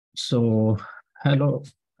So, hello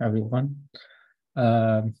everyone.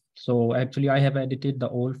 So actually, I have edited the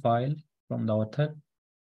old file from the author,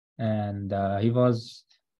 and he was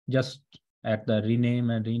just at the rename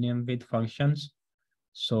and rename with functions.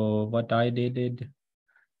 So what I did,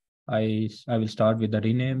 I will start with the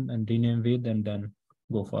rename and rename with, and then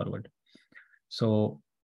go forward. So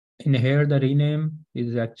in here, the rename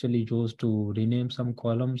is actually used to rename some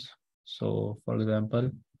columns. So for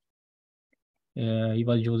example, he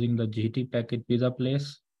was using the GT package pizza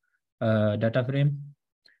place data frame.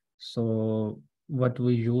 So what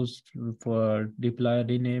we use for dplyr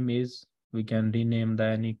rename is we can rename the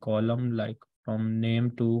any column like from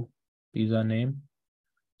name to pizza name.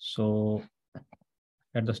 So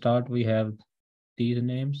at the start we have these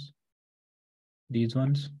names, these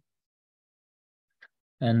ones,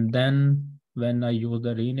 and then when I use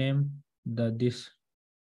the rename, this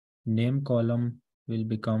name column will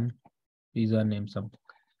become pizza name something.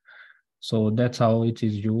 So that's how it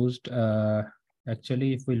is used.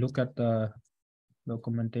 Actually, if we look at the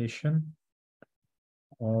documentation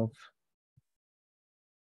of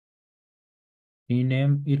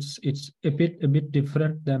rename, it's a bit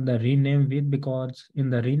different than the rename with, because in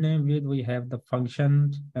the rename with we have the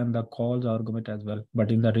functions and the calls argument as well,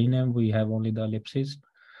 but in the rename we have only the ellipses.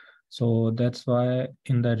 So that's why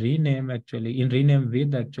in the rename, actually in rename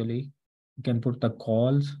with, actually you can put the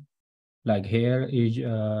calls. Like here is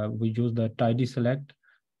we use the tidy select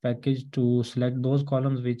package to select those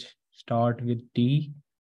columns which start with T,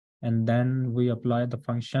 and then we apply the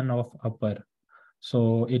function of upper.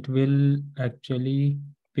 So it will actually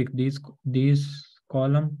pick these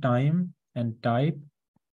column time and type,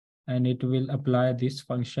 and it will apply this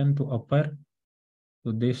function to upper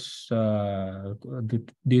to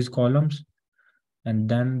these columns, and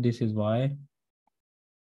then this is why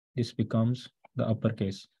this becomes the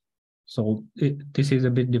uppercase. So this is a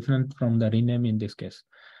bit different from the rename in this case.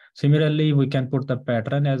 Similarly, we can put the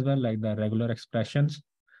pattern as well, like the regular expressions.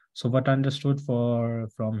 So what I understood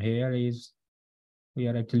from here is we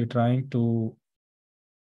are actually trying to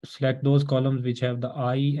select those columns which have the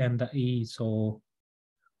I and the E. So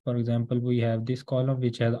for example, we have this column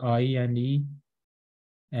which has I and E,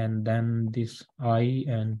 and then this I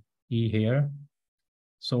and E here.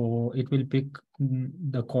 So it will pick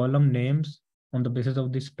the column names on the basis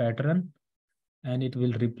of this pattern, and it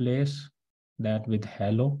will replace that with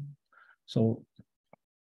hello. So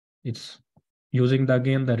it's using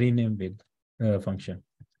again the rename with function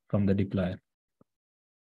from the dplyr.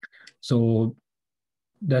 So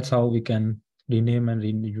that's how we can rename and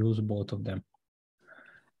reuse both of them.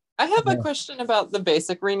 I have a question about the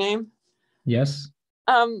basic rename. Yes.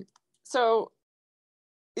 So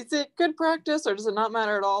is it good practice or does it not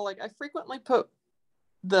matter at all? Like I frequently put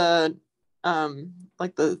the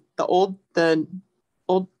like the old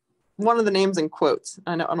one of the names in quotes.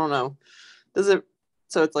 I don't know. Does it,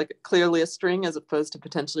 so it's like clearly a string as opposed to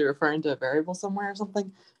potentially referring to a variable somewhere or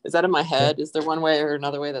something? Is that in my head? Is there one way or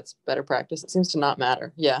another way that's better practice? It seems to not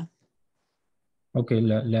matter. Yeah. Okay,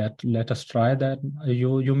 let us try that.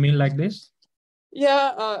 You mean like this?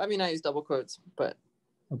 Yeah, I mean, I use double quotes, but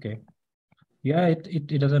okay. Yeah,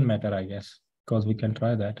 it doesn't matter, I guess, because we can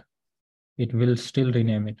try that. It will still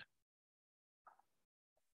rename it.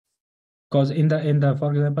 Because in the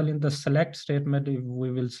for example, in the select statement,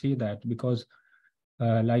 we will see that, because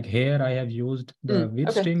like here I have used the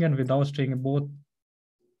with string and without string both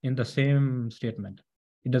in the same statement.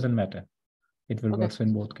 It doesn't matter. It will work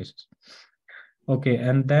in both cases. Okay,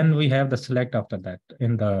 and then we have the select after that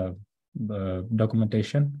in the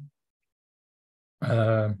documentation.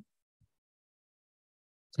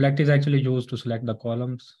 Select is actually used to select the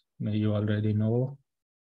columns. You already know.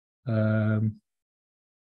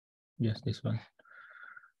 Yes, this one.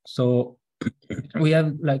 So we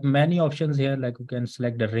have like many options here, like we can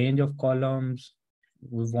select the range of columns.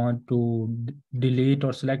 We want to delete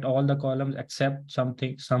or select all the columns except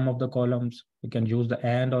some of the columns. We can use the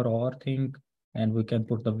and or thing, and we can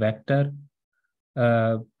put the vector,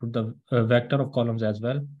 vector of columns as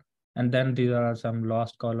well. And then these are some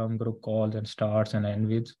last column, group calls, and starts and end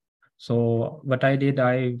with. So what I did,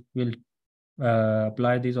 I will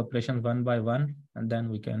apply these operations one by one, and then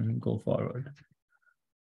we can go forward.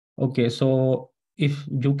 Okay, so if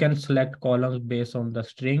you can select columns based on the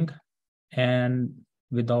string and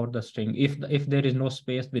without the string, if there is no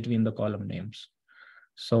space between the column names.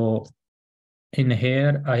 So in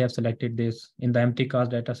here, I have selected this in the empty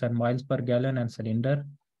cast data set miles per gallon and cylinder.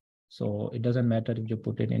 So it doesn't matter if you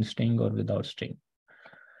put it in string or without string.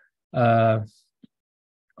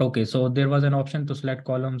 Okay, so there was an option to select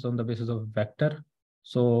columns on the basis of vector.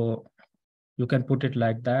 So You can put it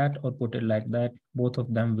like that or put it like that. Both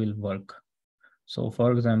of them will work. So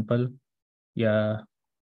for example, yeah,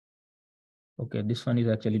 okay, this one is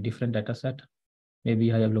actually different data set.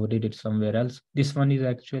 Maybe I have loaded it somewhere else. This one is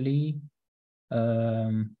actually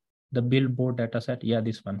the Billboard data set. Yeah,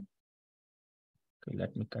 this one. Okay,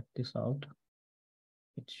 let me cut this out.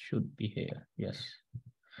 It should be here. Yes.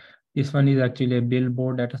 This one is actually a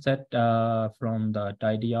Billboard dataset from the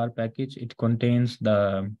tidyr package. It contains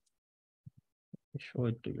the, show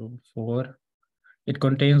it to you before. It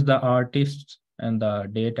contains the artists and the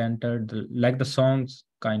date entered, like the songs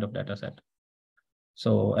kind of dataset.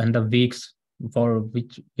 So, and the weeks for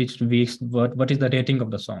which weeks, what is the rating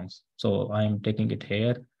of the songs. So I'm taking it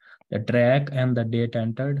here, the track and the date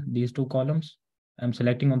entered, these two columns. I'm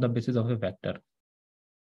selecting on the basis of a vector.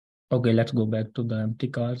 Okay, let's go back to the empty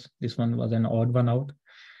cars. This one was an odd one out.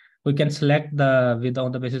 We can select the width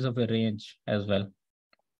on the basis of a range as well.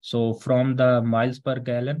 So from the miles per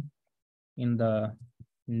gallon in the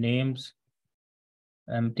names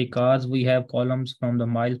empty cars, we have columns from the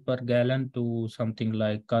miles per gallon to something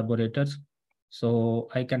like carburetors. So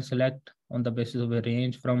I can select on the basis of a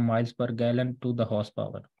range from miles per gallon to the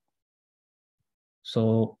horsepower.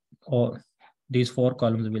 So these 4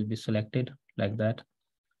 columns will be selected like that.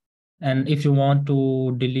 And if you want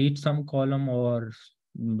to delete some column or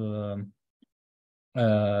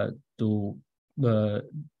to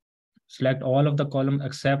select all of the column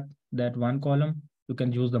except that one column, you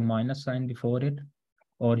can use the minus sign before it,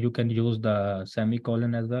 or you can use the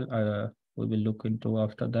semicolon as well. We will look into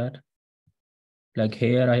after that. Like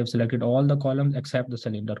here, I have selected all the columns except the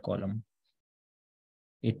cylinder column.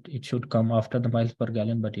 It should come after the miles per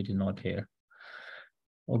gallon, but it is not here.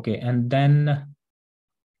 Okay, and then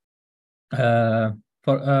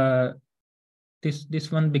for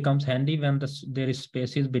this one becomes handy when there is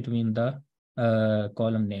spaces between the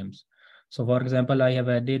column names. So for example, I have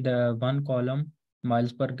added one column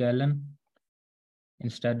miles per gallon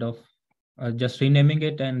instead of just renaming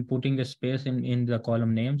it and putting a space in the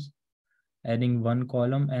column names, adding one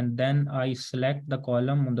column, and then I select the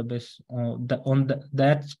column on the base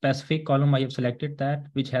that specific column. I have selected that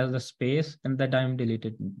which has the space, and that I'm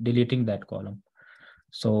deleting that column.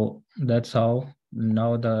 So that's how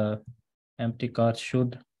now the empty card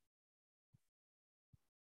should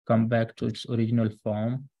come back to its original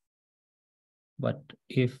form. But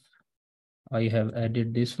if I have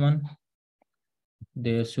added this one,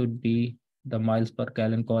 there should be the miles per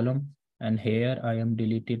gallon column, and here I am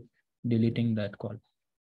deleting that column.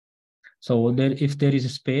 So there, if there is a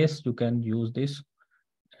space, you can use this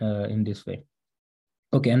in this way.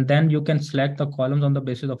 Okay, and then you can select the columns on the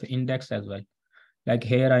basis of index as well. Like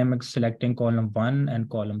here, I am selecting column 1 and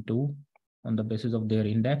column 2 on the basis of their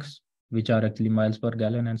index, which are actually miles per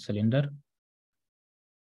gallon and cylinder.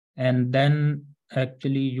 And then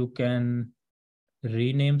actually you can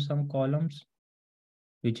rename some columns,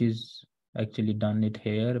 which is actually done it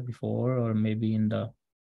here before, or maybe in the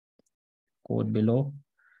code below.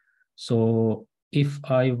 So if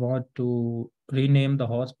I want to rename the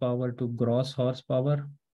horsepower to gross horsepower,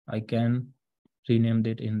 I can rename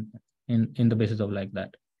it in the basis of like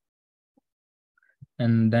that.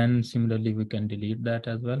 And then similarly, we can delete that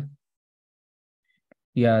as well.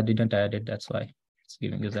 Yeah, I didn't add it. That's why it's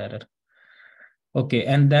giving us error. Okay,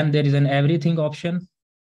 and then there is an everything option.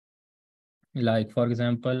 Like for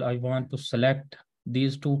example, I want to select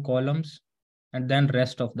these 2 columns and then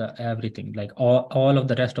rest of the everything, like all of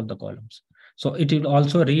the rest of the columns. So it will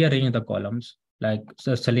also rearrange the columns, like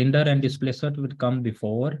the cylinder and displacement will come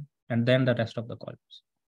before and then the rest of the columns.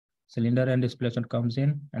 Cylinder and displacement comes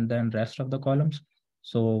in and then rest of the columns.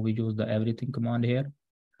 So we use the everything command here.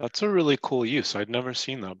 That's a really cool use. I'd never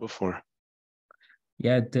seen that before.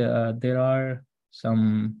 Yeah, there are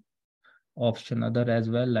some option other as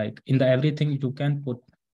well. Like in the everything, you can put,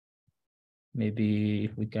 maybe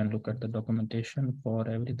we can look at the documentation for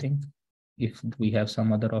everything if we have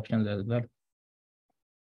some other options as well.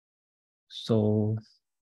 So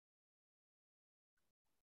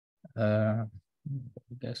I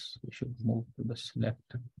guess we should move to the select.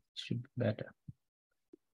 It should be better.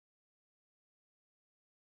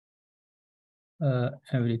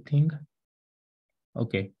 Everything.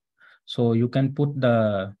 Okay, so you can put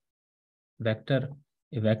the vector,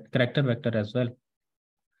 character vector as well.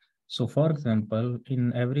 So for example,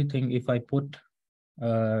 in everything, if I put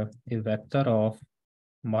a vector of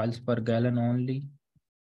miles per gallon only,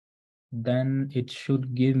 then it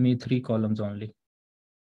should give me 3 columns only.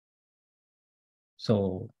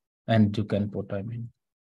 So, and you can put, I mean,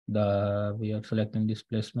 we are selecting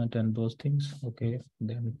displacement and those things. Okay,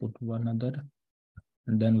 then we put one other,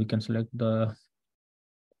 and then we can select the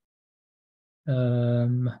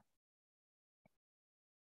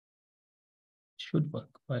Should work.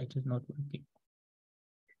 Why it is not working?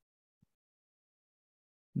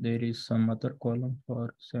 There is some other column,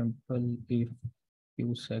 for example, if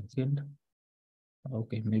few second.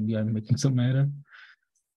 Okay, maybe I'm making some error.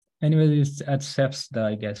 Anyway, it accepts the,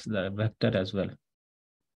 I guess, the vector as well.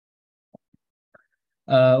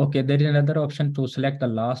 Okay, there is another option to select the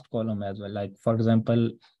last column as well. Like, for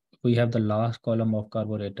example, we have the last column of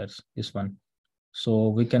carburetors, this one. So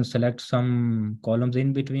we can select some columns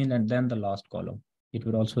in between and then the last column. It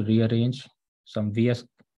will also rearrange some VS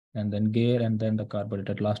and then gear and then the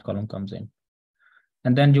carburetor last column comes in.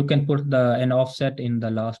 And then you can put an offset in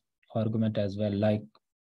the last argument as well. Like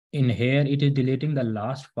in here, it is deleting the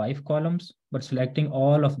last 5 columns, but selecting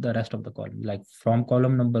all of the rest of the column, like from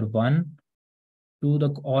column number 1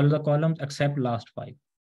 to all the columns except last 5.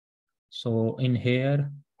 So in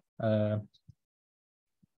here,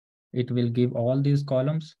 it will give all these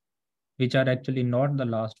columns, which are actually not the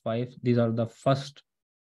last 5. These are the first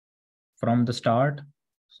from the start.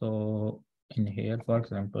 So in here, for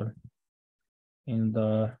example, in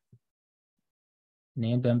the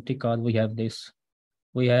named empty car, we have this.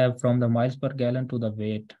 We have from the miles per gallon to the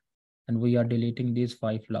weight, and we are deleting these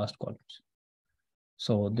 5 last columns.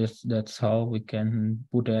 So that's how we can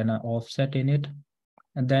put an offset in it.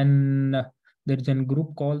 And then there is a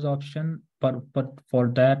group calls option, but for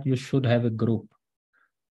that you should have a group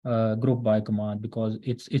by command, because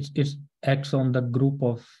it's acts on the group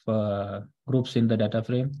of groups in the data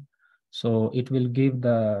frame. So it will give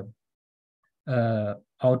the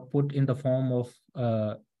output in the form of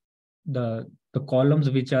the columns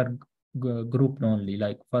which are grouped only.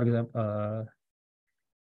 Like for example,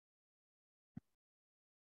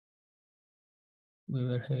 we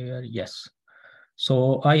were here, yes.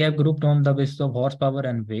 So I have grouped on the basis of horsepower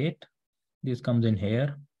and weight. This comes in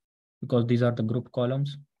here because these are the group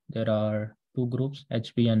columns. There are 2 groups,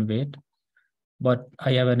 HP and weight, but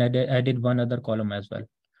I have added one other column as well.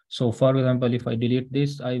 So for example, if I delete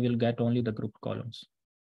this, I will get only the group columns,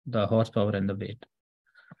 the horsepower and the weight.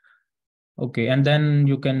 Okay, and then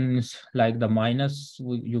you can, like the minus,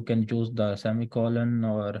 you can choose the semicolon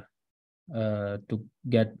or to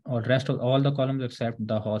get or rest of all the columns except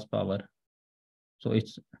the horsepower. So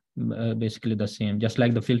it's basically the same, just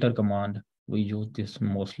like the filter command. We use this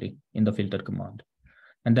mostly in the filter command.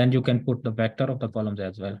 And then you can put the vector of the columns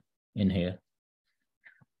as well in here.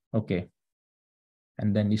 Okay.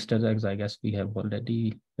 And then Easter eggs, I guess we have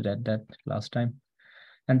already read that last time.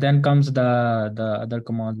 And then comes the other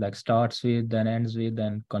command like starts with, then ends with,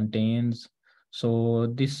 then contains. So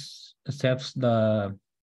this accepts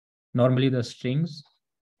normally the strings.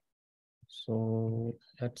 So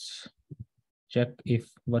let's check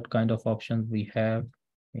what kind of options we have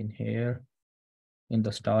in here, in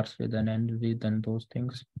the starts with and ends with and those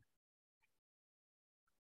things.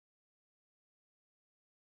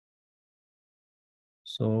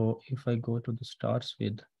 So if I go to the starts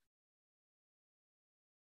with,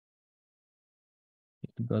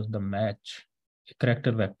 it was the match, a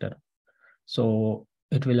character vector. So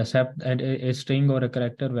it will accept a string or a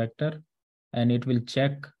character vector, and it will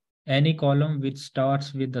check any column which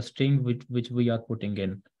starts with the string which we are putting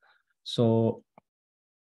in. So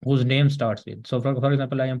whose name starts with. So for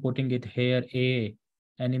example, I am putting it here A,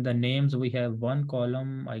 and in the names we have one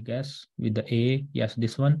column, I guess, with the A. Yes,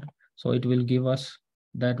 this one. So it will give us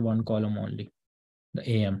that one column only, the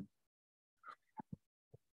AM.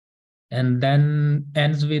 And then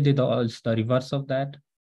ends with it also the reverse of that.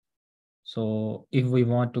 So if we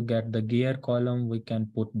want to get the gear column, we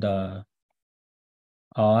can put the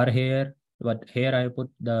R here, but here I put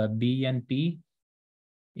the B and P.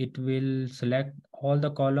 It will select all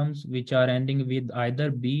the columns which are ending with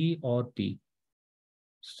either B or P.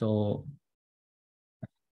 So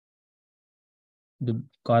the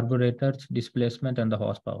carburetors, displacement, and the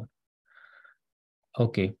horsepower.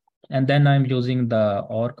 Okay, and then I'm using the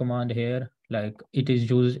OR command here. Like it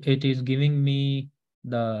is giving me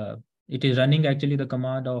it is running actually the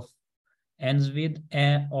command of ends with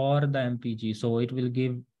a or the MPG. So it will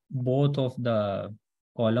give both of the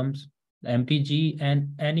columns, the MPG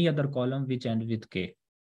and any other column which ends with K,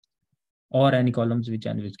 or any columns which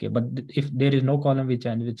end with K. But if there is no column which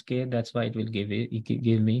ends with K, that's why it will give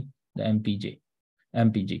me the MPG.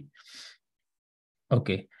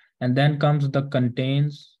 Okay, and then comes the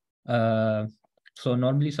contains. So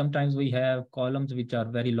normally sometimes we have columns which are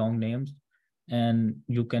very long names, and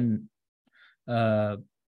you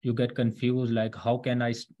get confused, like how can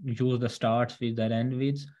I use the starts with that end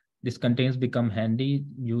with. This contains become handy.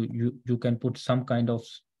 You can put some kind of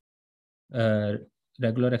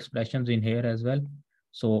regular expressions in here as well.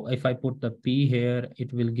 So if I put the P here,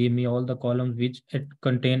 it will give me all the columns which it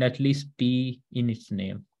contain at least P in its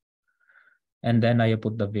name. And then I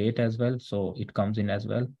put the weight as well. So it comes in as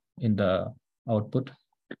well in the output.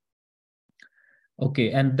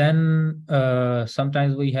 Okay, and then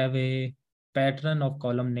sometimes we have a pattern of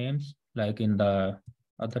column names, like in the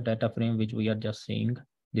other data frame, which we are just seeing,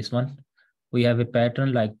 this one. We have a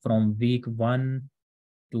pattern like from week 1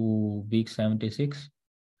 to week 76.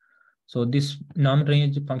 So this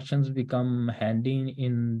num-range functions become handy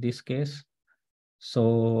in this case.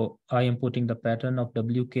 So I am putting the pattern of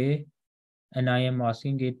WK and I am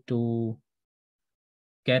asking it to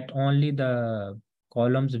get only the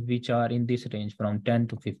columns which are in this range from 10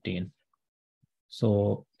 to 15.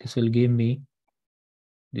 So this will give me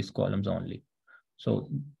these columns only. So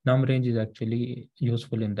num range is actually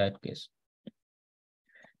useful in that case.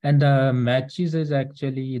 And the matches is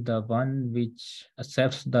actually the one which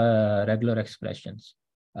accepts the regular expressions.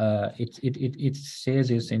 It says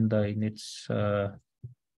this in its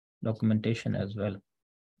documentation as well,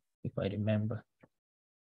 if I remember.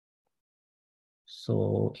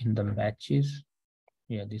 So in the matches,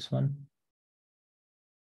 yeah, this one.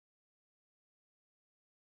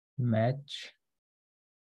 Match.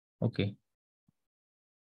 Okay.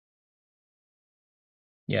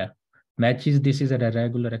 Yeah. Matches, this is a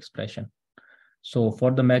regular expression. So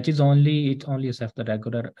for the matches only, it only accepts the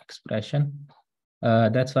regular expression.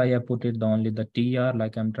 That's why I put it only the TR,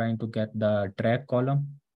 like I'm trying to get the track column,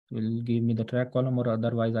 will give me the track column, or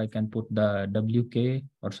otherwise I can put the WK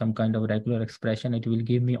or some kind of regular expression. It will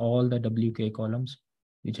give me all the WK columns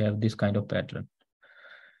which have this kind of pattern.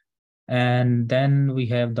 And then we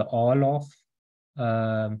have the all of.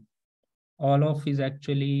 All of is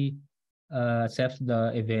actually accepts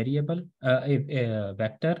a variable, a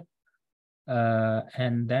vector.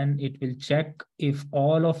 And then it will check if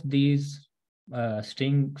all of these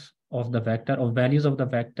strings of the vector or values of the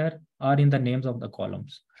vector are in the names of the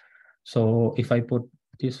columns. So if I put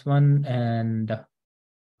this one and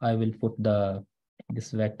I will put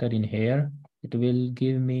this vector in here, it will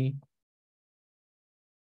give me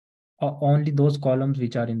only those columns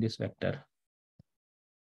which are in this vector,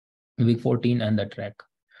 week 14 and the track.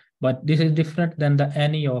 But this is different than the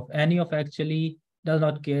any of. Any of actually does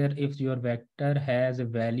not care if your vector has a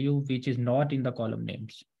value which is not in the column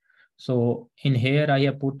names. So in here, I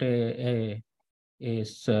have put a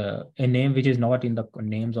name which is not in the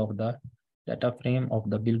names of the data frame of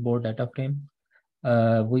the Billboard data frame.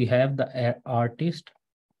 We have the artist,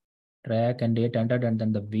 track and date entered, and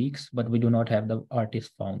then the weeks, but we do not have the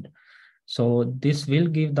artist found. So this will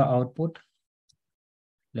give the output.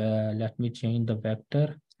 Let me change the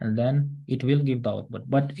vector and then it will give the output.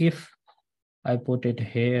 But if I put it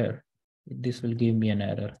here, this will give me an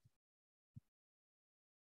error.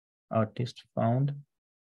 Artist found.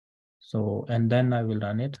 So, and then I will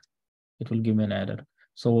run it. It will give me an error.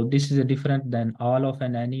 So this is a different than all of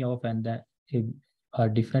and any of, and that are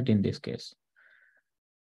different in this case.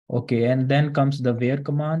 Okay, and then comes the where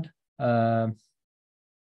command.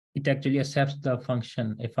 It actually accepts the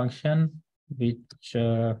function, a function which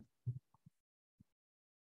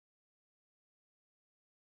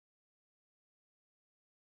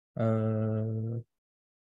I'm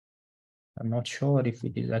not sure if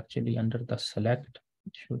it is actually under the select.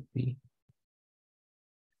 It should be.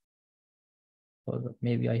 Or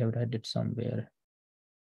maybe I have read it somewhere.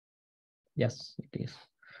 Yes, it is.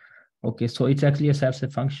 Okay, so it actually accepts a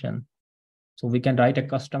function. So we can write a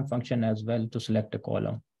custom function as well to select a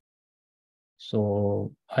column.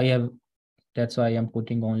 So that's why I'm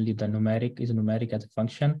putting only the numeric as a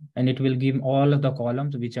function, and it will give all of the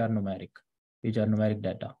columns which are numeric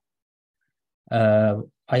data.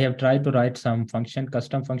 I have tried to write some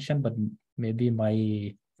custom function, but maybe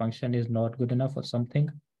my function is not good enough or something.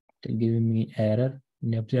 It will give me error.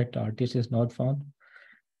 An object artist is not found.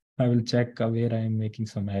 I will check where I am making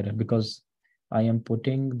some error, because I am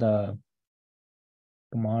putting the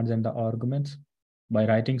commands and the arguments by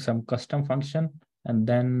writing some custom function and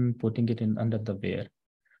then putting it in under the where.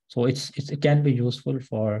 So it can be useful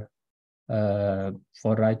for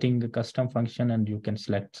writing a custom function, and you can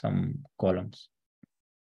select some columns.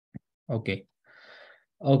 Okay.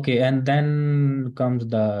 Okay, and then comes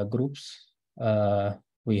the groups.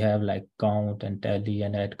 We have like count and tally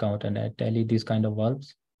and add count and add tally, these kind of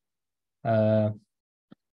verbs.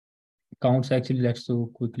 Counts actually lets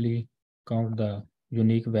to quickly count the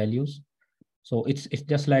unique values. So it's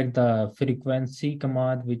just like the frequency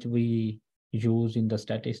command which we use in the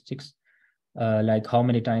statistics, like how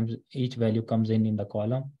many times each value comes in the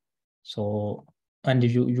column. So, and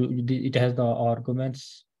it has the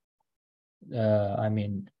arguments, I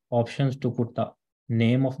mean options to put the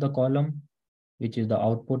name of the column, which is the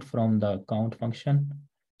output from the count function.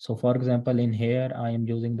 So for example, in here, I am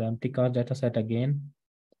using the empty car data set again.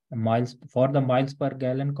 Miles for the miles per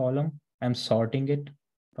gallon column, I'm sorting it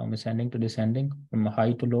from ascending to descending, from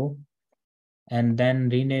high to low, and then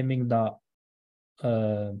renaming the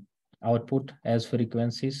output as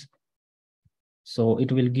frequencies. So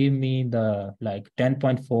it will give me the like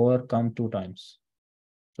 10.4 come 2 times.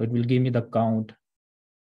 So it will give me the count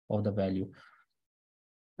of the value.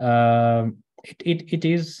 It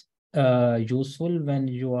is useful when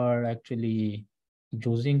you are actually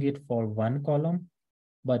using it for one column,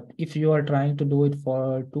 but if you are trying to do it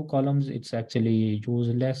for 2 columns, it's actually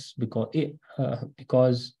useless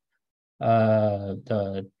because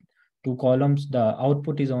the 2 columns, the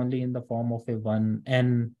output is only in the form of a one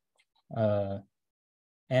n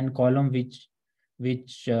column which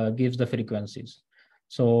gives the frequencies.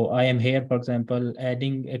 So I am here, for example,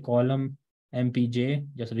 adding a column mpj,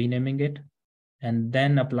 just renaming it, and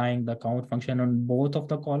then applying the count function on both of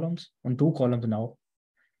the columns, on 2 columns now.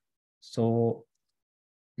 So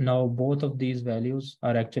now both of these values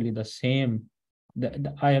are actually the same.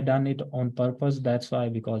 I have done it on purpose. That's why,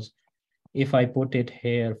 because if I put it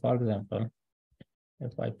here, for example,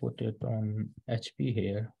 if I put it on HP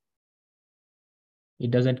here,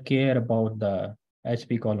 it doesn't care about the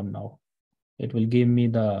HP column now. It will give me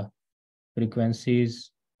the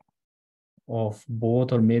frequencies of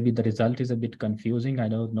both, or maybe the result is a bit confusing. I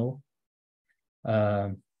don't know.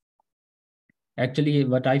 Actually,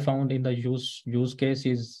 what I found in the use case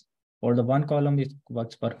is for the one column, it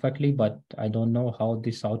works perfectly, but I don't know how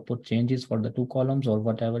this output changes for the 2 columns or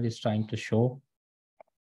whatever is trying to show.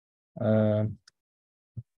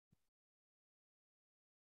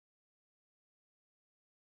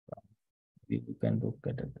 We can look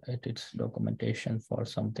at its documentation for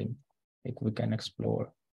something like we can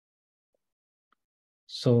explore.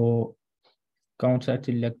 So counts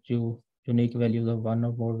actually let you unique values of one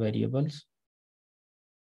or more variables.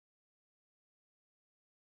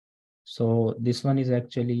 So this one is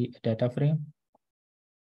actually a data frame,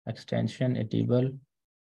 extension, a table.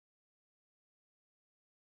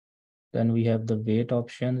 Then we have the weight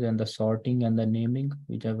options and the sorting and the naming,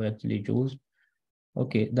 which I've actually used.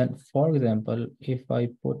 Okay, then for example, if I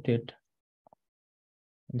put it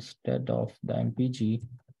instead of the MPG,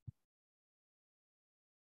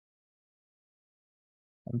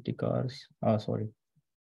 empty cars, sorry.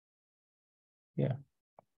 Yeah,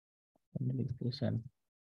 this and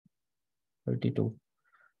 32.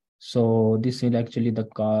 So this will actually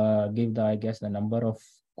give the, I guess, the number of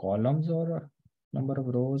columns or number of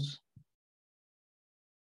rows.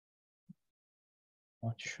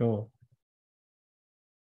 Not sure.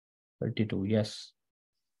 32, yes.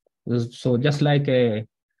 So just like a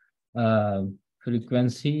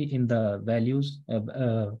frequency in the values,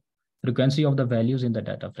 frequency of the values in the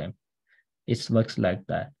data frame. It works like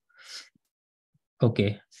that.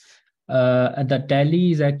 Okay. And the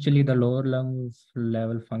tally is actually the lower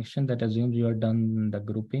level function that assumes you are done the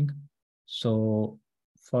grouping. So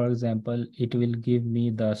for example, it will give me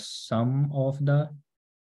the sum of the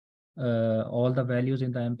all the values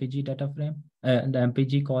in the MPG data frame, the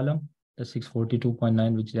MPG column, the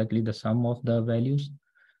 642.9, which is actually the sum of the values.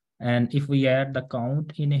 And if we add the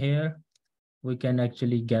count in here, we can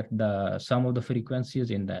actually get the sum of the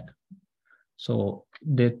frequencies in that. So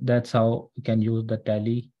that's how we can use the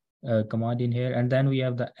tally command in here. And then we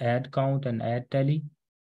have the add count and add tally,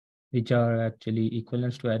 which are actually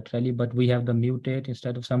equivalents to add tally, but we have the mutate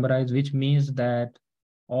instead of summarize, which means that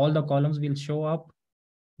all the columns will show up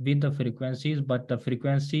with the frequencies, but the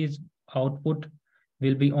frequencies output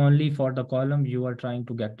will be only for the column you are trying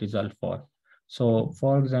to get result for. So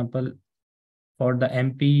for example, for the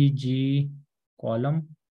MPG column,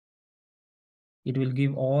 it will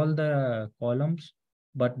give all the columns,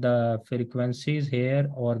 but the frequencies here,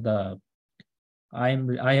 or the I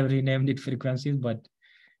have renamed it frequencies, but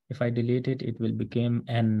if I delete it, it will become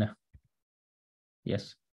N.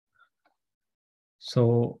 Yes.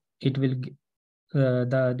 So it will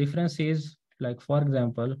the difference is, like, for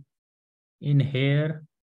example, in here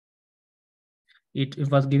it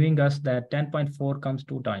was giving us that 10.4 comes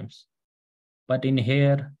 2 times, but in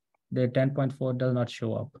here the 10.4 does not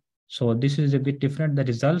show up. So this is a bit different. The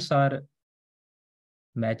results are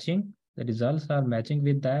matching. The results are matching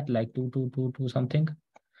with that, like 2222 something.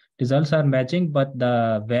 Results are matching, but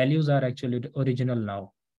the values are actually original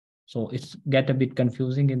now. So it's get a bit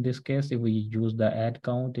confusing in this case if we use the add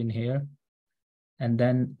count in here and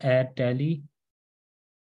then add tally.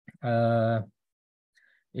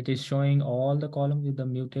 It is showing all the columns with the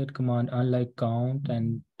mutate command, unlike count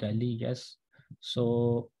and tally. Yes.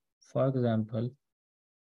 So for example,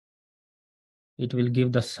 it will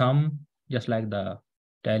give the sum just like the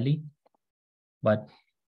tally, but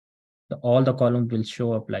all the columns will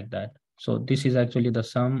show up like that. So this is actually the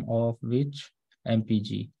sum of which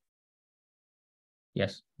MPG.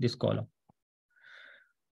 Yes, this column.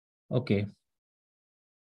 Okay.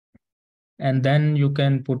 And then you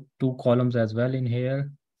can put two columns as well in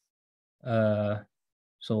here.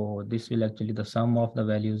 So this will actually the sum of the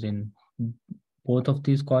values in both of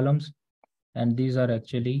these columns. And these are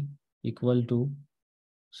actually equal to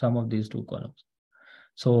sum of these two columns.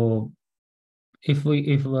 So if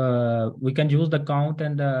we can use the count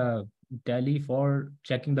and the tally for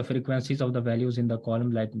checking the frequencies of the values in the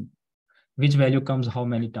column, like which value comes how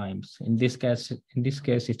many times. In this case,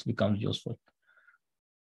 it becomes useful.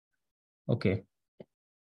 Okay.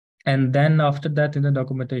 And then after that in the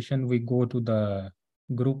documentation, we go to the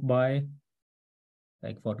group by,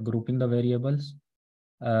 like for grouping the variables.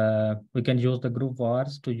 We can use the group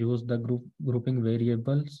vars to use the grouping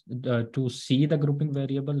variables to see the grouping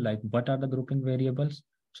variable, like what are the grouping variables.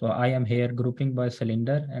 So I am here grouping by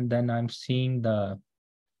cylinder, and then I'm seeing that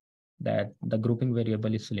the grouping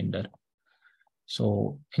variable is cylinder.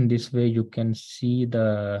 So in this way, you can see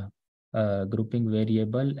the grouping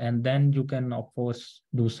variable, and then you can of course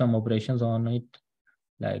do some operations on it.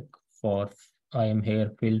 Like for I am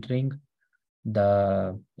here filtering in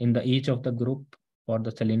the each of the group for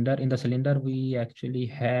the cylinder. In the cylinder, we actually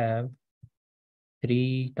have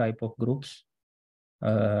 3 type of groups.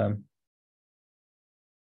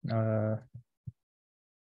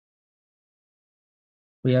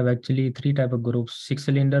 We have actually 3 type of groups: 6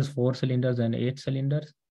 cylinders, 4 cylinders, and 8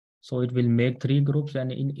 cylinders. So it will make 3 groups,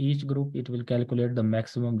 and in each group, it will calculate the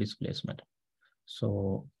maximum displacement.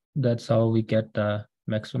 So that's how we get the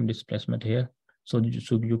maximum displacement here. So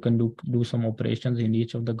you can do some operations in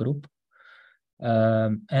each of the group.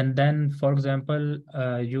 And then, for example,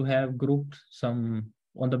 you have grouped some,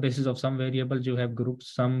 on the basis of some variables, you have grouped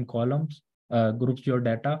some columns, grouped your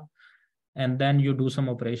data, and then you do some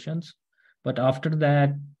operations. But after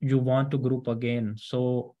that, you want to group again.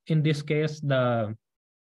 So in this case, so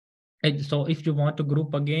if you want to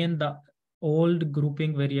group again, the old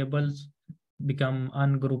grouping variables become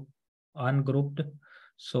ungrouped.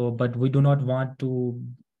 So, but we do not want to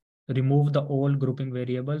remove the old grouping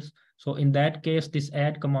variables. So in that case, this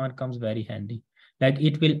add command comes very handy. Like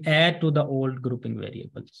it will add to the old grouping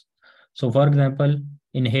variables. So for example,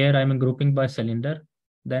 in here, I'm grouping by cylinder.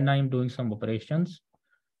 Then I'm doing some operations,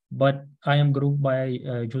 but I am grouped by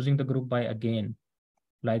using the group by again.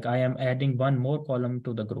 Like I am adding one more column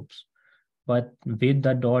to the groups, but with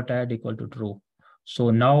the dot add equal to true.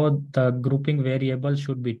 So now the grouping variable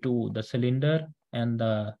should be 2, the cylinder and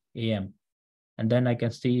the AM. And then I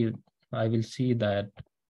will see that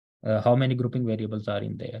how many grouping variables are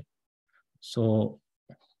in there. So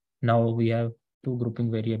now we have 2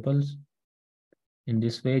 grouping variables. In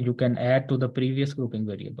this way, you can add to the previous grouping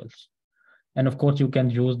variables. And of course, you can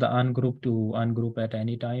use the ungroup to ungroup at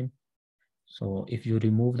any time. So if you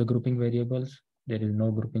remove the grouping variables, there is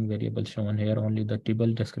no grouping variable shown here, only the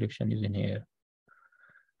table description is in here.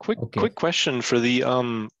 Quick question for the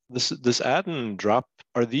this add and drop.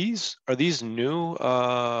 Are these new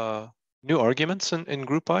new arguments in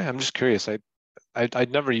group by? I'm just curious.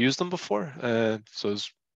 I'd never used them before, so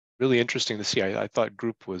it's really interesting to see. I thought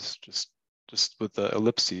group was just with the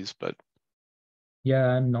ellipses, but yeah,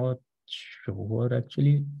 I'm not sure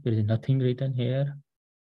actually. There is nothing written here.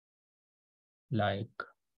 Like,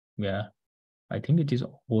 yeah, I think it is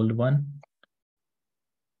old one.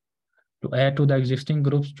 To add to the existing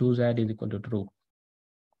groups, choose add is equal to true.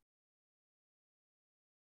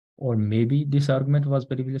 Or maybe this argument was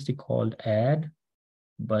previously called add,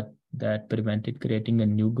 but that prevented creating a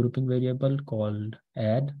new grouping variable called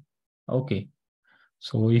add. Okay,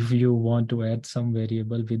 so if you want to add some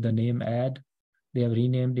variable with the name add, they have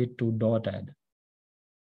renamed it to dot add.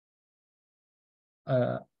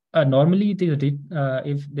 Normally it is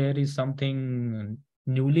if there is something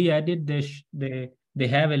newly added, they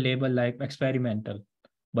have a label like experimental,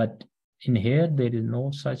 but in here there is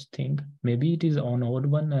no such thing. Maybe it is on old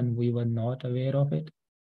one and we were not aware of it.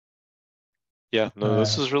 yeah, no,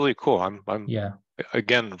 this is really cool. I'm yeah,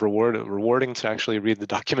 again rewarding to actually read the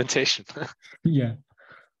documentation. yeah.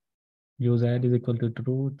 Use add is equal to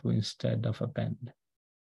true to instead of append.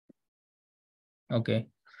 Okay.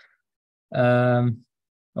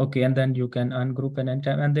 Okay, and then you can ungroup and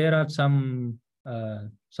anytime. And there are some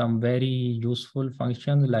very useful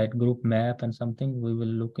functions like group map and something. We will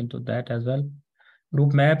look into that as well.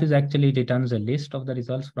 Group map is actually returns a list of the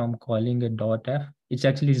results from calling a .f. It's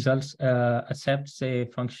actually results accepts a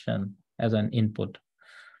function as an input.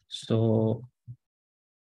 So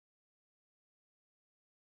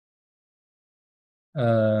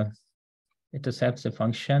it accepts a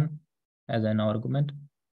function as an argument.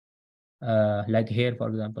 Like here, for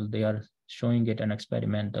example, they are showing it on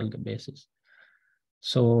experimental basis.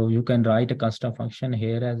 So you can write a custom function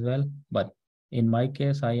here as well. But in my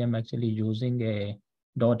case, I am actually using a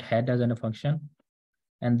dot head as a function.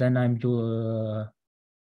 And then I'm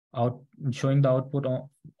showing the output on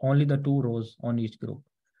only the 2 rows on each group.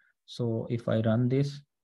 So if I run this,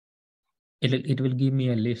 it will give me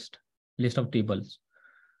a list of tables.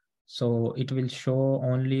 So it will show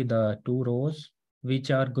only the 2 rows which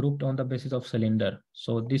are grouped on the basis of cylinder.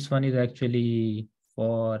 So this one is actually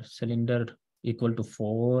for cylinder equal to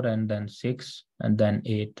 4 and then 6 and then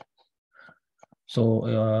 8.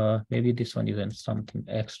 So maybe this one isn't something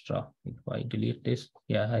extra. If I delete this,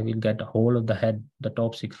 yeah, I will get the whole of the head, the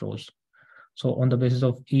top 6 rows. So on the basis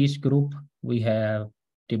of each group, we have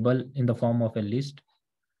table in the form of a list.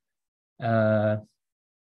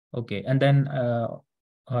 Okay, and then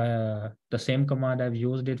the same command, I've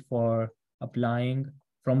used it for applying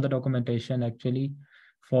from the documentation actually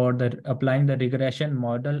for applying the regression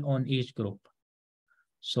model on each group.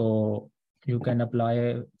 So you can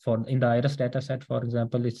apply for in the iris data set, for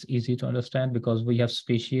example, it's easy to understand because we have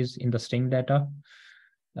species in the string data.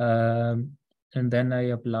 And then I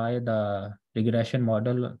apply the regression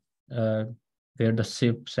model where the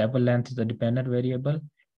sample length is the dependent variable.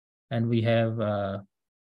 And we have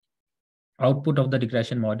output of the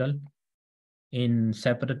regression model in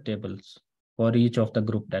separate tables for each of the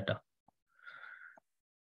group data.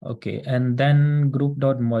 Okay, and then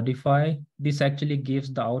group.modify, this actually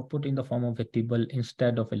gives the output in the form of a table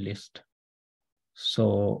instead of a list.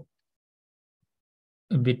 So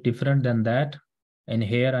a bit different than that. And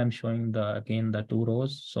here I'm showing again the 2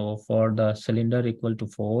 rows. So for the cylinder equal to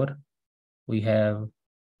 4, we have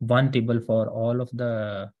one table for all of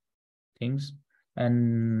the things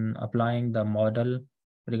and applying the model,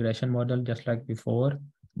 regression model just like before,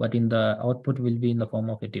 but in the output will be in the form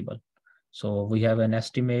of a table. So we have an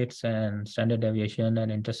estimates and standard deviation and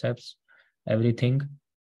intercepts, everything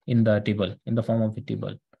in the table, in the form of a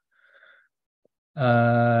table.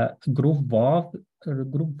 Group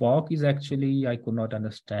walk is actually, I could not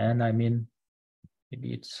understand. I mean,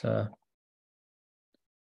 maybe it's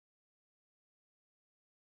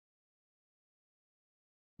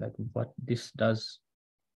like what this does.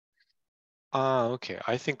 Okay.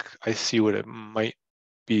 I think I see what it might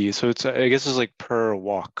be. So it's, I guess it's like per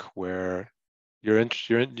walk where you're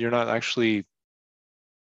not actually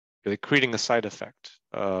like creating a side effect.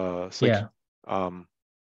 It's like, yeah.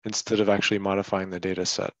 Instead of actually modifying the data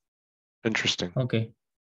set. Interesting. Okay.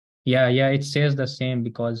 Yeah, it says the same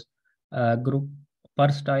because group per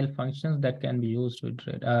style functions that can be used with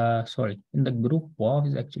in the group walk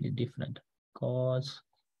is actually different because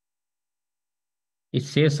it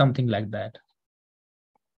says something like that.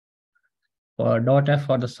 For .f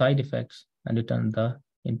for the side effects and return the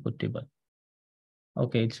input table.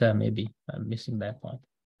 Okay, it's maybe I'm missing that point.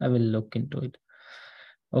 I will look into it.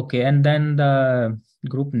 Okay, and then the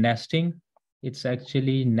group nesting, it's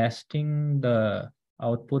actually nesting the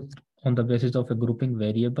output on the basis of a grouping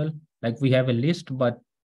variable. Like we have a list, but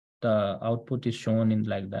the output is shown in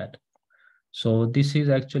like that. So this is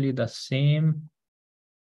actually the same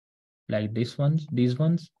like these ones,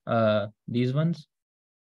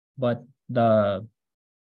 but the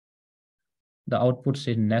outputs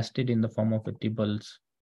is nested in the form of a tables.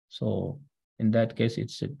 So in that case,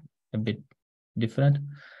 it's a bit different.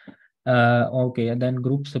 Okay, and then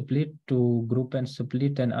group split to group and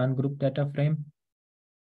split and ungroup data frame.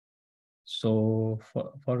 So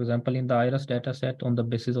for example, in the iris data set on the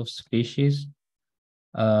basis of species,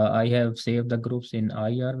 I have saved the groups in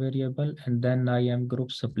IR variable and then I am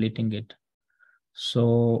group splitting it.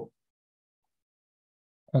 So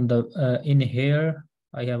on the in here,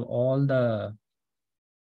 I have all the,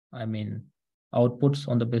 outputs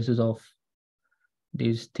on the basis of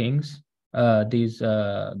these things, these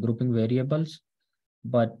grouping variables.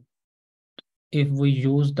 But if we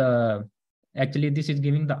use actually this is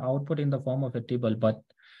giving the output in the form of a table, but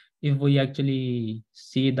if we actually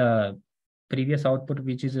see the previous output,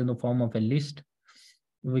 which is in the form of a list,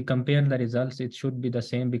 we compare the results, it should be the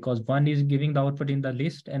same because one is giving the output in the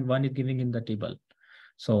list and one is giving in the table.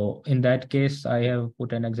 So in that case, I have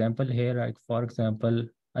put an example here, like for example,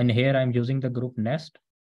 and here I'm using the group nest,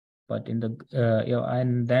 but in the,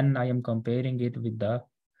 and then I am comparing it with the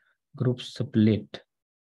group split.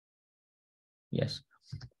 Yes.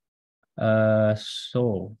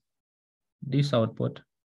 So this output,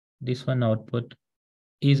 this one output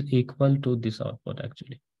is equal to this output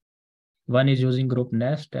actually. One is using group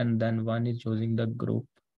nest and then one is using the group,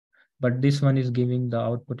 but this one is giving the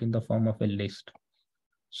output in the form of a list.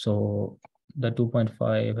 So the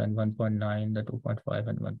 2.5 and 1.9, the 2.5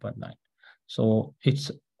 and 1.9. So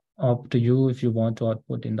it's up to you if you want to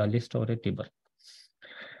output in the list or a table.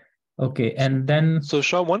 Okay, and then. So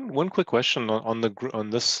Shah, one quick question on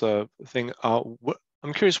this thing.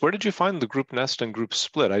 I'm curious, where did you find the group nest and group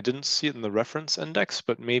split? I didn't see it in the reference index,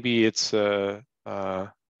 but maybe it's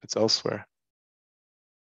elsewhere.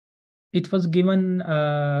 It was given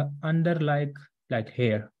under like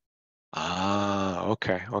here. Ah,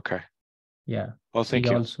 okay. Yeah. Oh, thank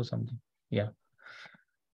you. Also something. Yeah.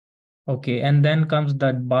 Okay, and then comes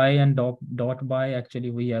that by and dot by. Actually,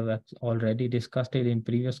 we have already discussed it in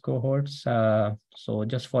previous cohorts. So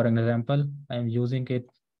just for an example, I'm using it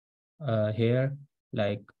here,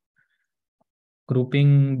 like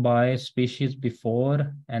grouping by species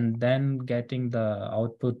before and then getting the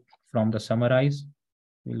output from the summarize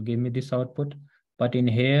will give me this output. But in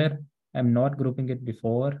here, I'm not grouping it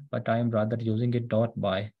before, but I'm rather using it dot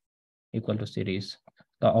by equal to series.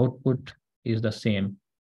 The output is the same.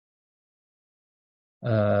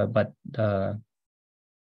 But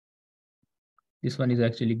this one is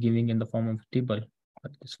actually giving in the form of table,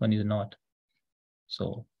 but this one is not.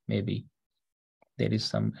 So maybe there is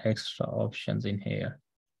some extra options in here.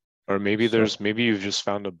 Or maybe maybe you've just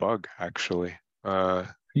found a bug actually.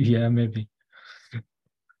 Yeah, maybe.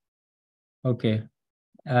 Okay.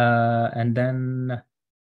 And then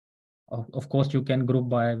of course you can group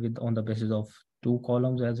by with on the basis of 2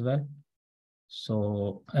 columns as well.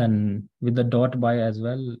 So, and with the dot by as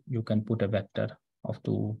well, you can put a vector of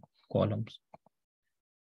 2 columns.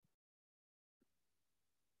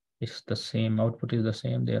 It's the same, output is the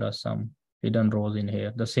same. There are some hidden rows in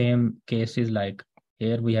here. The same case is like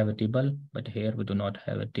here we have a table, but here we do not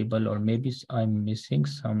have a table, or maybe I'm missing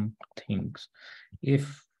some things.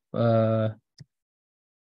 If or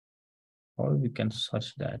we can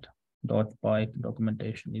search that dot by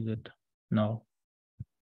documentation, is it? No.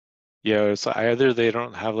 Yeah, it's either they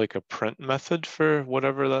don't have like a print method for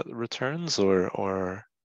whatever that returns, or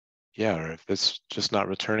yeah, or if it's just not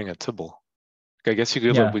returning a tibble. I guess you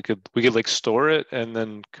could we could like store it and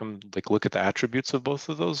then come like look at the attributes of both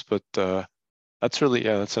of those, but that's really,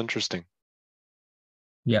 yeah, that's interesting.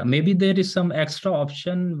 Yeah, maybe there is some extra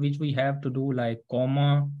option which we have to do like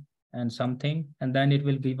comma and something, and then it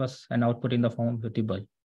will give us an output in the form of a table.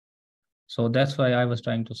 So that's why I was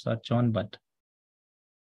trying to search on, but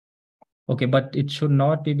okay, but it should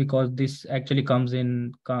not be, because this actually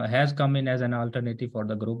has come in as an alternative for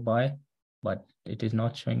the group by, but it is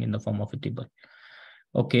not showing in the form of a table.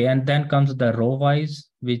 Okay, and then comes the row wise,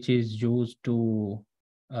 which is used to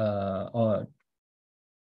or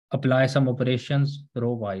apply some operations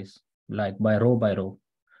row wise, like by row.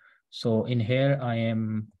 So in here, I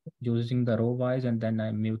am using the row wise, and then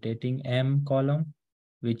I'm mutating M column,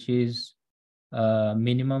 which is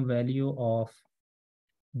minimum value of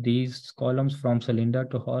these columns from cylinder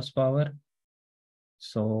to horsepower.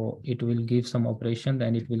 So it will give some operation,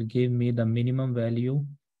 and it will give me the minimum value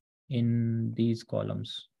in these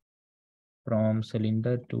columns from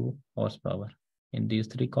cylinder to horsepower in these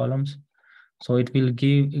 3 columns. So it will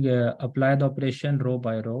give apply the operation row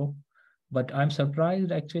by row. But I'm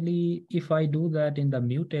surprised actually, if I do that in the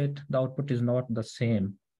mutate, the output is not the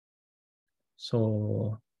same.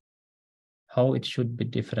 So how it should be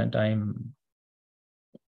different? I'm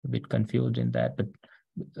a bit confused in that, but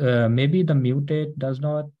maybe the mutate does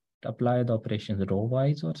not apply the operations row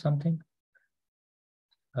wise or something.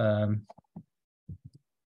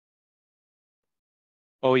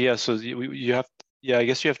 Oh yeah, so you have, yeah, I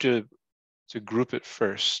guess you have to group it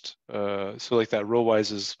first. So like that row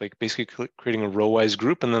wise is like basically creating a row wise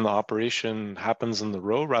group, and then the operation happens in the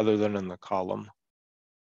row rather than in the column.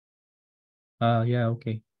 Yeah,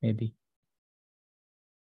 okay, maybe.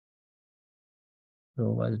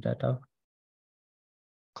 Row wise data.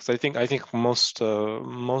 Because I think most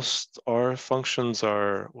R functions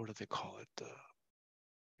are, what do they call it?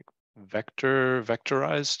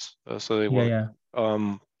 Vectorized. So they work. Yeah.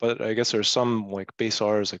 But I guess there's some like base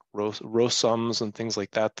R's, like row sums and things like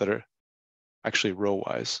that are actually row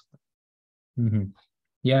wise. Mm-hmm.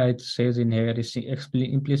 Yeah, it says in here it's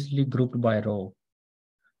implicitly grouped by row.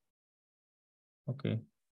 Okay.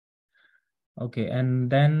 Okay, and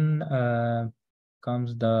then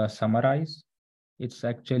comes the summarize. It's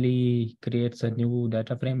actually creates a new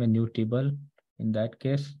data frame, a new table in that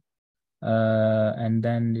case. And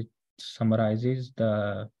then it summarizes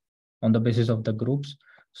on the basis of the groups.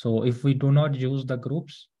 So if we do not use the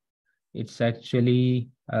groups, it's actually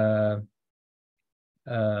does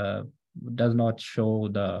not show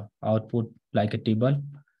the output like a table.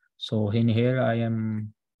 So in here, I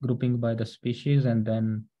am grouping by the species, and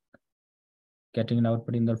then getting an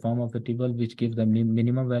output in the form of a table, which gives the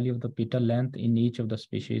minimum value of the petal length in each of the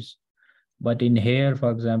species. But in here, for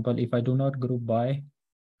example, if I do not group by,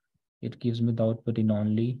 it gives me the output in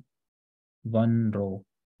only one row,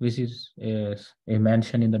 which is a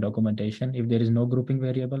mention in the documentation. If there is no grouping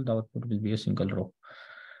variable, the output will be a single row.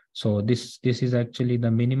 So this is actually the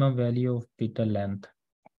minimum value of petal length,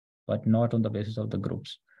 but not on the basis of the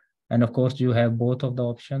groups. And of course, you have both of the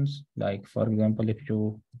options. Like, for example, if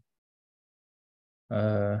you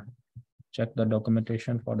check the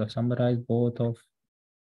documentation for the summarize, both of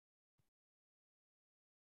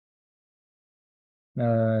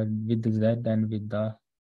with the Z and with the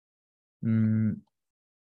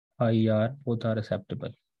IER, both are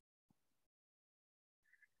acceptable.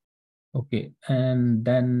 Okay, and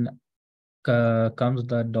then comes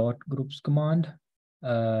the dot groups command,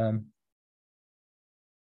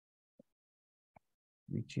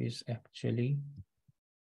 which is actually,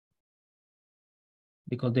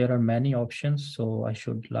 because there are many options, so I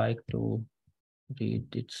should like to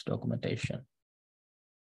read its documentation.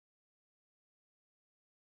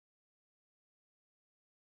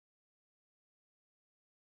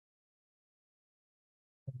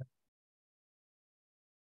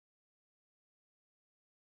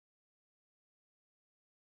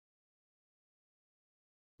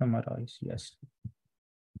 Summarize, yes.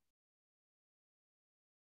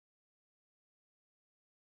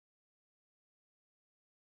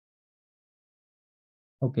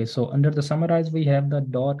 Okay, so under the summarize, we have the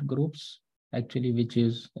dot groups, actually, which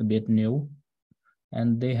is a bit new.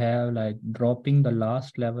 And they have like dropping the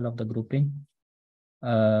last level of the grouping.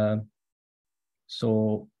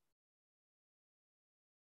 So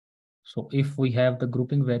if we have the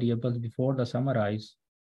grouping variables before the summarize,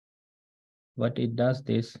 what it does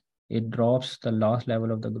this, it drops the last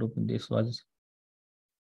level of the grouping. This was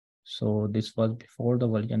before the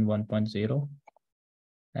version 1.0.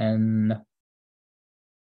 And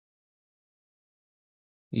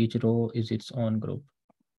each row is its own group.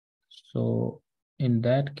 So in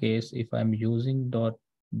that case, if I'm using dot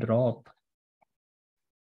drop,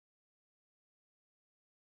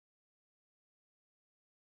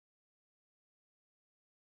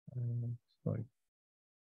 sorry.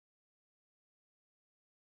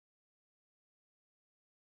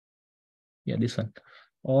 Yeah, this one.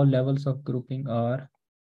 All levels of grouping are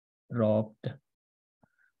dropped.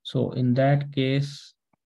 So in that case,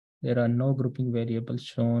 there are no grouping variables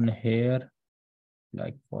shown here.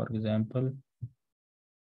 Like, for example,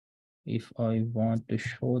 if I want to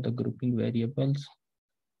show the grouping variables,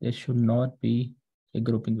 there should not be a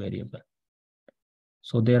grouping variable.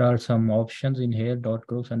 So there are some options in here, dot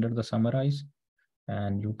groups under the summarize,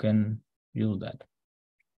 and you can use that.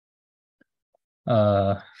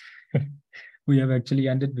 We have actually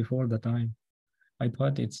ended before the time. I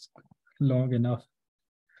thought it's long enough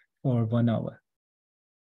for 1 hour.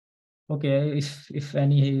 Okay, if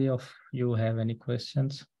any of you have any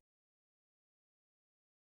questions.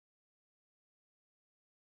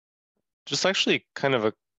 Just actually kind of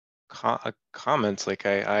a comment, like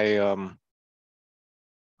I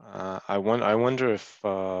wonder if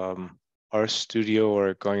RStudio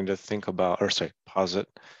are going to think about, or sorry, Posit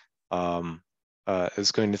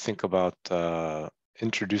is going to think about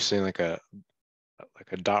introducing like a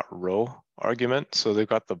dot row argument. So they've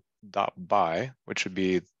got the dot by, which would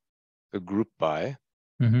be the group by,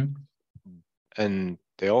 and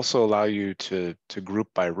they also allow you to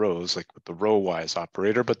group by rows, like with the row wise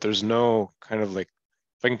operator. But there's no kind of like,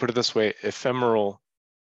 if I can put it this way, ephemeral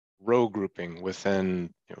row grouping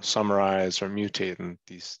within, you know, summarize or mutate and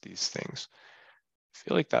these things. I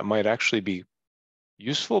feel like that might actually be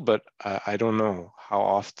useful, but I don't know how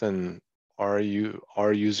often our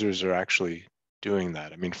users are actually doing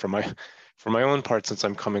that. I mean, for my own part, since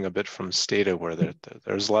I'm coming a bit from Stata, where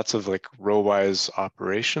there's lots of like row-wise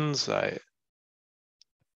operations,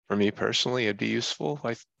 for me personally, it'd be useful,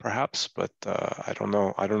 perhaps, but I don't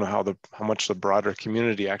know. I don't know how much the broader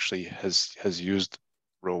community actually has used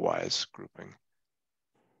row-wise grouping.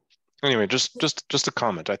 Anyway, just a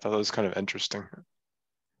comment. I thought that was kind of interesting.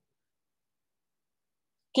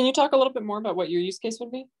 Can you talk a little bit more about what your use case would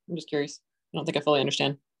be? I'm just curious. I don't think I fully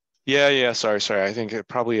understand. Yeah. Sorry. I think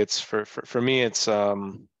it's for me. It's I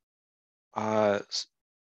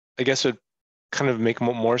guess it kind of make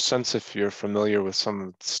more sense if you're familiar with some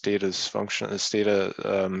of Stata's function.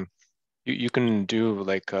 Stata, you can do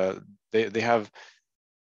like they have.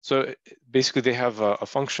 So basically, they have a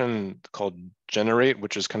function called generate,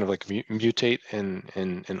 which is kind of like mutate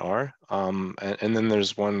in R. And then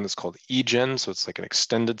there's one that's called egen. So it's like an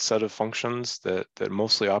extended set of functions that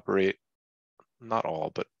mostly operate, not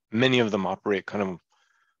all, but many of them operate kind of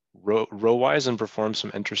row-wise and perform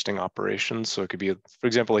some interesting operations. So it could be, for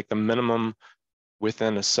example, like the minimum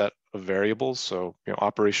within a set of variables. So, you know,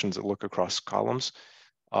 operations that look across columns.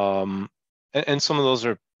 And some of those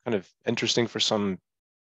are kind of interesting for some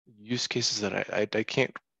use cases that I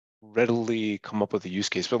can't readily come up with a use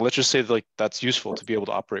case, but let's just say like that's useful to be able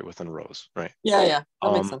to operate within rows, right? Yeah,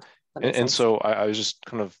 that makes sense. And so I was just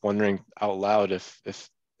kind of wondering out loud if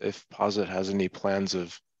Posit has any plans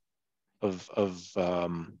of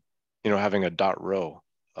you know, having a dot row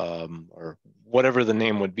or whatever the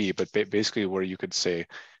name would be, but basically where you could say,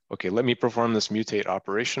 okay, let me perform this mutate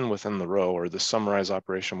operation within the row or the summarize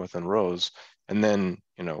operation within rows, and then,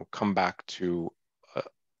 you know, come back to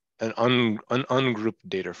an ungrouped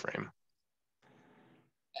data frame.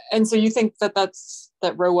 And so you think that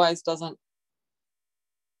that row-wise doesn't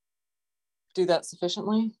do that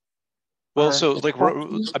sufficiently? Well, so like,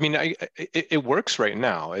 I mean, it works right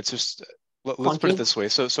now. It's just, let's put it this way.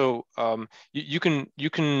 So you can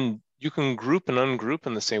group and ungroup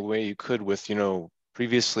in the same way you could with, you know,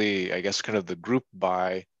 previously, I guess, kind of the group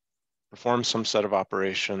by, perform some set of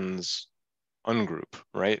operations, ungroup,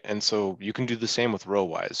 right? And so you can do the same with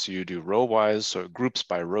row-wise. So you do row-wise, so it groups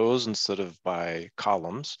by rows instead of by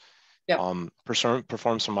columns. Yep.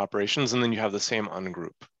 Perform some operations, and then you have the same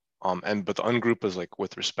ungroup. But the ungroup is like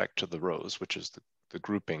with respect to the rows, which is the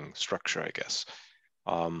grouping structure, I guess.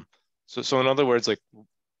 So in other words, like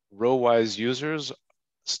row-wise users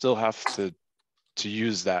still have to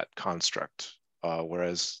use that construct,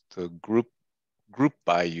 whereas the group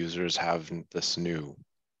by users have this new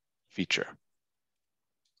feature.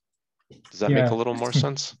 Does that make a little more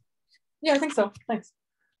sense? Yeah, I think so. Thanks.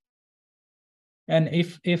 And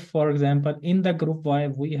if for example, in the group by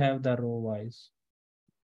we have the row wise,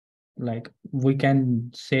 like we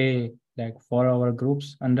can say like for our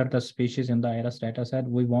groups under the species in the IRS data set,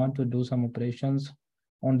 we want to do some operations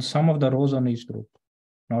on some of the rows on each group,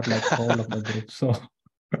 not like all of the groups. So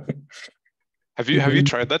have you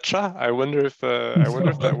tried that, Shah? I wonder if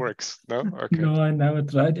that works. No? Okay. No, I never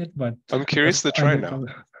tried it, but I'm curious to try now.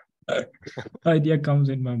 Idea comes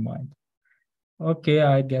in my mind. Okay,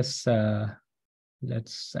 I guess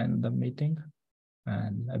let's end the meeting.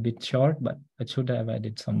 And a bit short, but I should have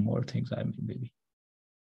added some more things. I maybe.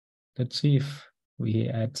 Let's see if we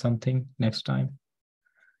add something next time.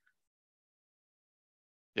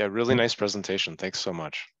 Yeah, really nice presentation. Thanks so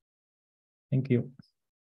much. Thank you.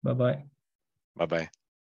 Bye-bye. Bye-bye.